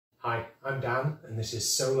Hi, I'm Dan and this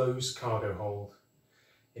is Solo's Cargo Hold.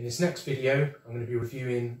 In this next video I'm going to be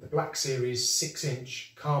reviewing the Black Series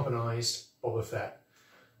 6-inch Carbonized Boba Fett,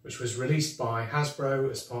 which was released by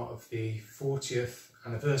Hasbro as part of the 40th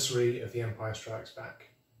anniversary of The Empire Strikes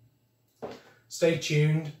Back. Stay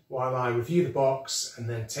tuned while I review the box and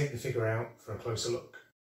then take the figure out for a closer look.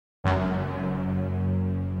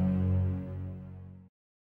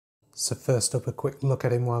 So first up, a quick look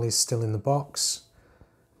at him while he's still in the box.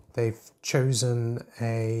 They've chosen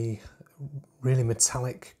a really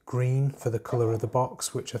metallic green for the colour of the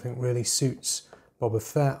box, which I think really suits Boba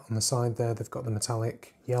Fett. On the side there, they've got the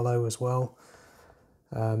metallic yellow as well.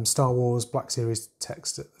 Star Wars Black Series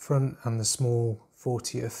text at the front and the small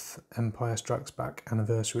 40th Empire Strikes Back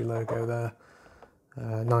anniversary logo there.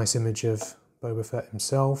 Nice image of Boba Fett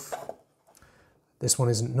himself. This one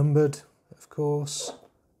isn't numbered, of course.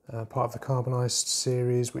 Part of the Carbonized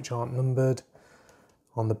series, which aren't numbered.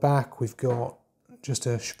 On the back, we've got just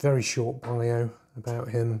a very short bio about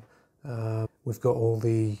him. We've got all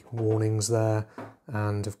the warnings there,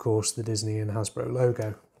 and of course the Disney and Hasbro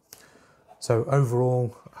logo. So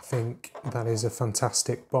overall, I think that is a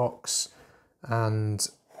fantastic box, and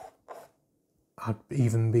I'd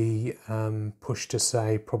even be pushed to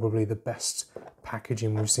say probably the best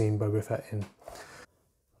packaging we've seen Boba Fett in.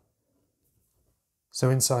 So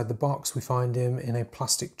inside the box we find him in a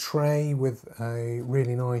plastic tray with a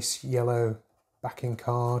really nice yellow backing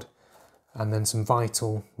card and then some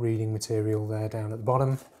vital reading material there down at the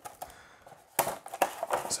bottom.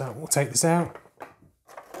 So we'll take this out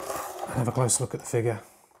and have a close look at the figure.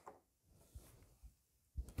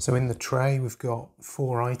 So in the tray we've got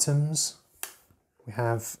 4 items. We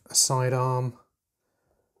have a sidearm,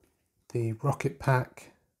 the rocket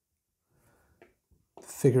pack, the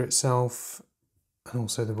figure itself, and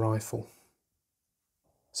also the rifle.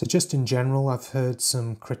 So just in general, I've heard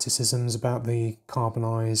some criticisms about the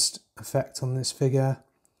carbonized effect on this figure.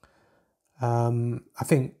 I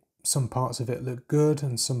think some parts of it look good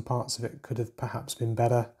and some parts of it could have perhaps been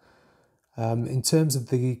better. In terms of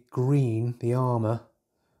the green, the armour,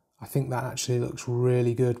 I think that actually looks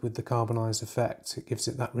really good with the carbonized effect. It gives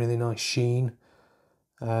it that really nice sheen.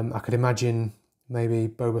 I could imagine maybe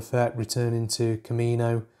Boba Fett returning to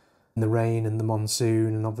Kamino in the rain and the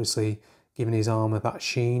monsoon, and obviously giving his armour that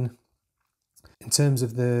sheen. In terms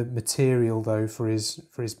of the material though, for his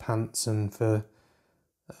pants and for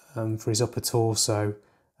his upper torso,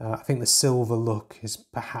 I think the silver look is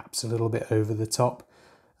perhaps a little bit over the top,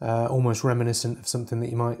 almost reminiscent of something that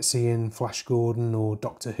you might see in Flash Gordon or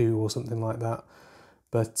Doctor Who or something like that.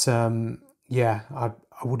 But yeah, I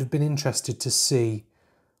would have been interested to see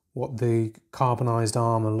what the carbonised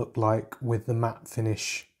armour looked like with the matte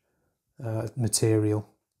finish material,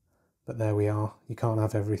 but there we are, you can't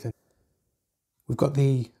have everything. We've got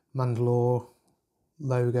the Mandalore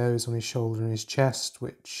logos on his shoulder and his chest,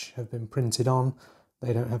 which have been printed on.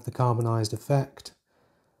 They don't have the carbonised effect.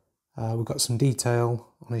 We've got some detail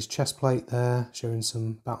on his chest plate there, showing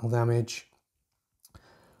some battle damage.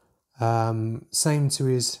 Same to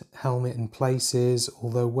his helmet in places,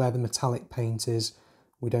 although where the metallic paint is,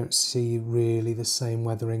 we don't see really the same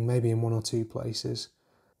weathering, maybe in 1 or 2 places.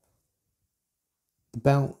 The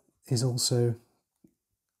belt is also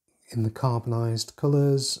in the carbonised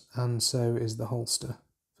colours, and so is the holster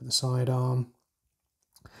for the sidearm.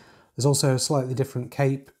 There's also a slightly different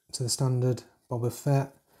cape to the standard Boba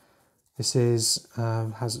Fett. This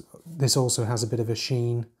also has a bit of a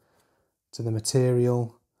sheen to the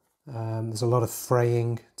material. There's a lot of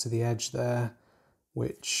fraying to the edge there,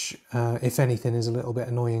 which, if anything, is a little bit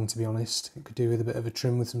annoying, to be honest. It could do with a bit of a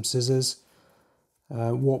trim with some scissors.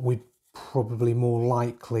 What we'd probably more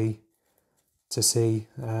likely to see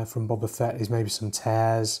from Boba Fett is maybe some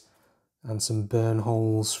tears and some burn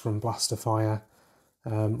holes from blaster fire,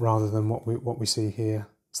 rather than what we see here.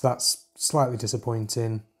 So that's slightly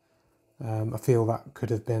disappointing. I feel that could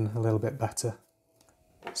have been a little bit better.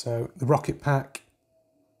 So the rocket pack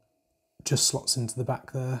just slots into the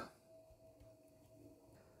back there.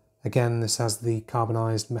 Again, this has the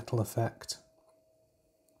carbonised metal effect.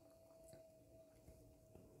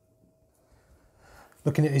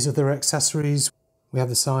 Looking at his other accessories, we have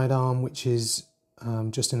the sidearm, which is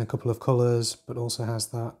just in a couple of colours, but also has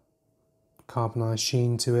that carbonised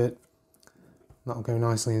sheen to it. That'll go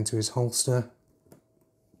nicely into his holster.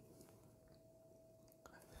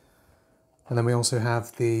 And then we also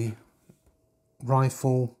have the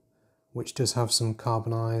rifle, which does have some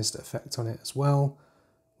carbonised effect on it as well.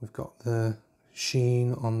 We've got the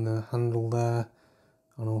sheen on the handle there,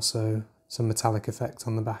 and also some metallic effect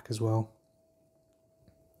on the back as well.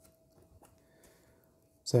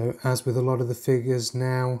 So as with a lot of the figures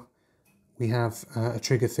now, we have a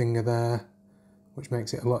trigger finger there, which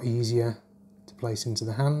makes it a lot easier to place into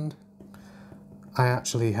the hand. I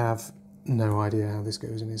actually have no idea how this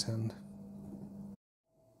goes in his hand.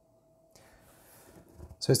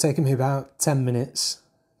 So it's taken me about 10 minutes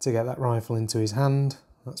to get that rifle into his hand.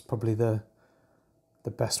 That's probably the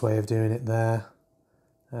best way of doing it there.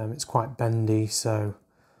 It's quite bendy, so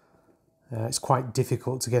it's quite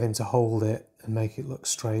difficult to get him to hold it and make it look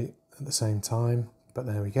straight at the same time, but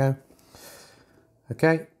there we go.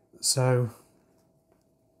 Okay, so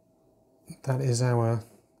that is our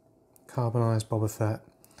Carbonized Boba Fett.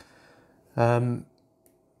 In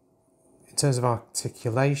terms of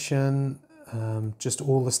articulation, just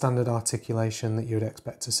all the standard articulation that you would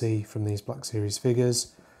expect to see from these Black Series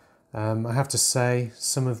figures. I have to say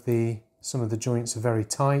some of the joints are very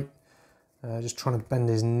tight. Just trying to bend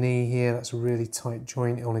his knee here, that's a really tight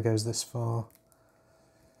joint, it only goes this far.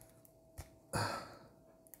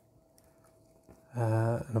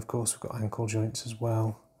 And of course we've got ankle joints as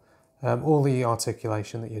well. All the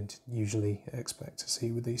articulation that you'd usually expect to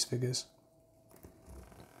see with these figures.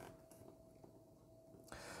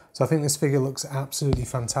 So I think this figure looks absolutely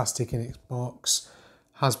fantastic in its box.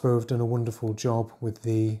 Hasbro have done a wonderful job with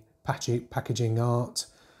the packaging art.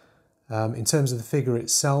 In terms of the figure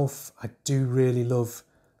itself, I do really love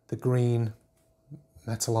the green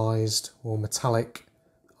metallized or metallic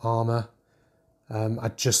armour.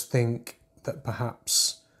 I just think that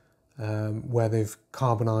perhaps where they've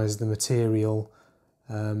carbonized the material,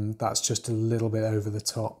 that's just a little bit over the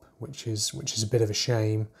top, which is a bit of a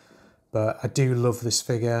shame. But I do love this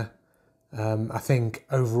figure. I think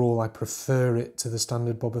overall I prefer it to the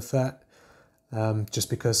standard Boba Fett, just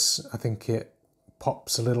because I think it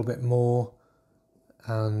pops a little bit more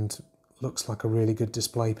and looks like a really good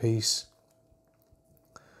display piece.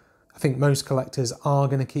 I think most collectors are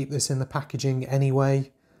going to keep this in the packaging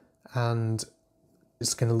anyway, and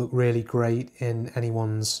it's going to look really great in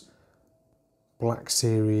anyone's Black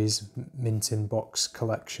Series mint in box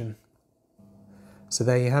collection. So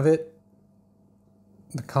there you have it,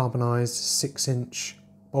 the carbonized 6-inch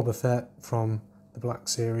Boba Fett from the Black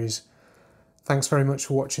Series. Thanks very much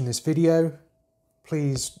for watching this video.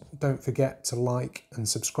 Please don't forget to like and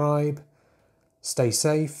subscribe. Stay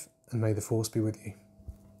safe, and may the Force be with you.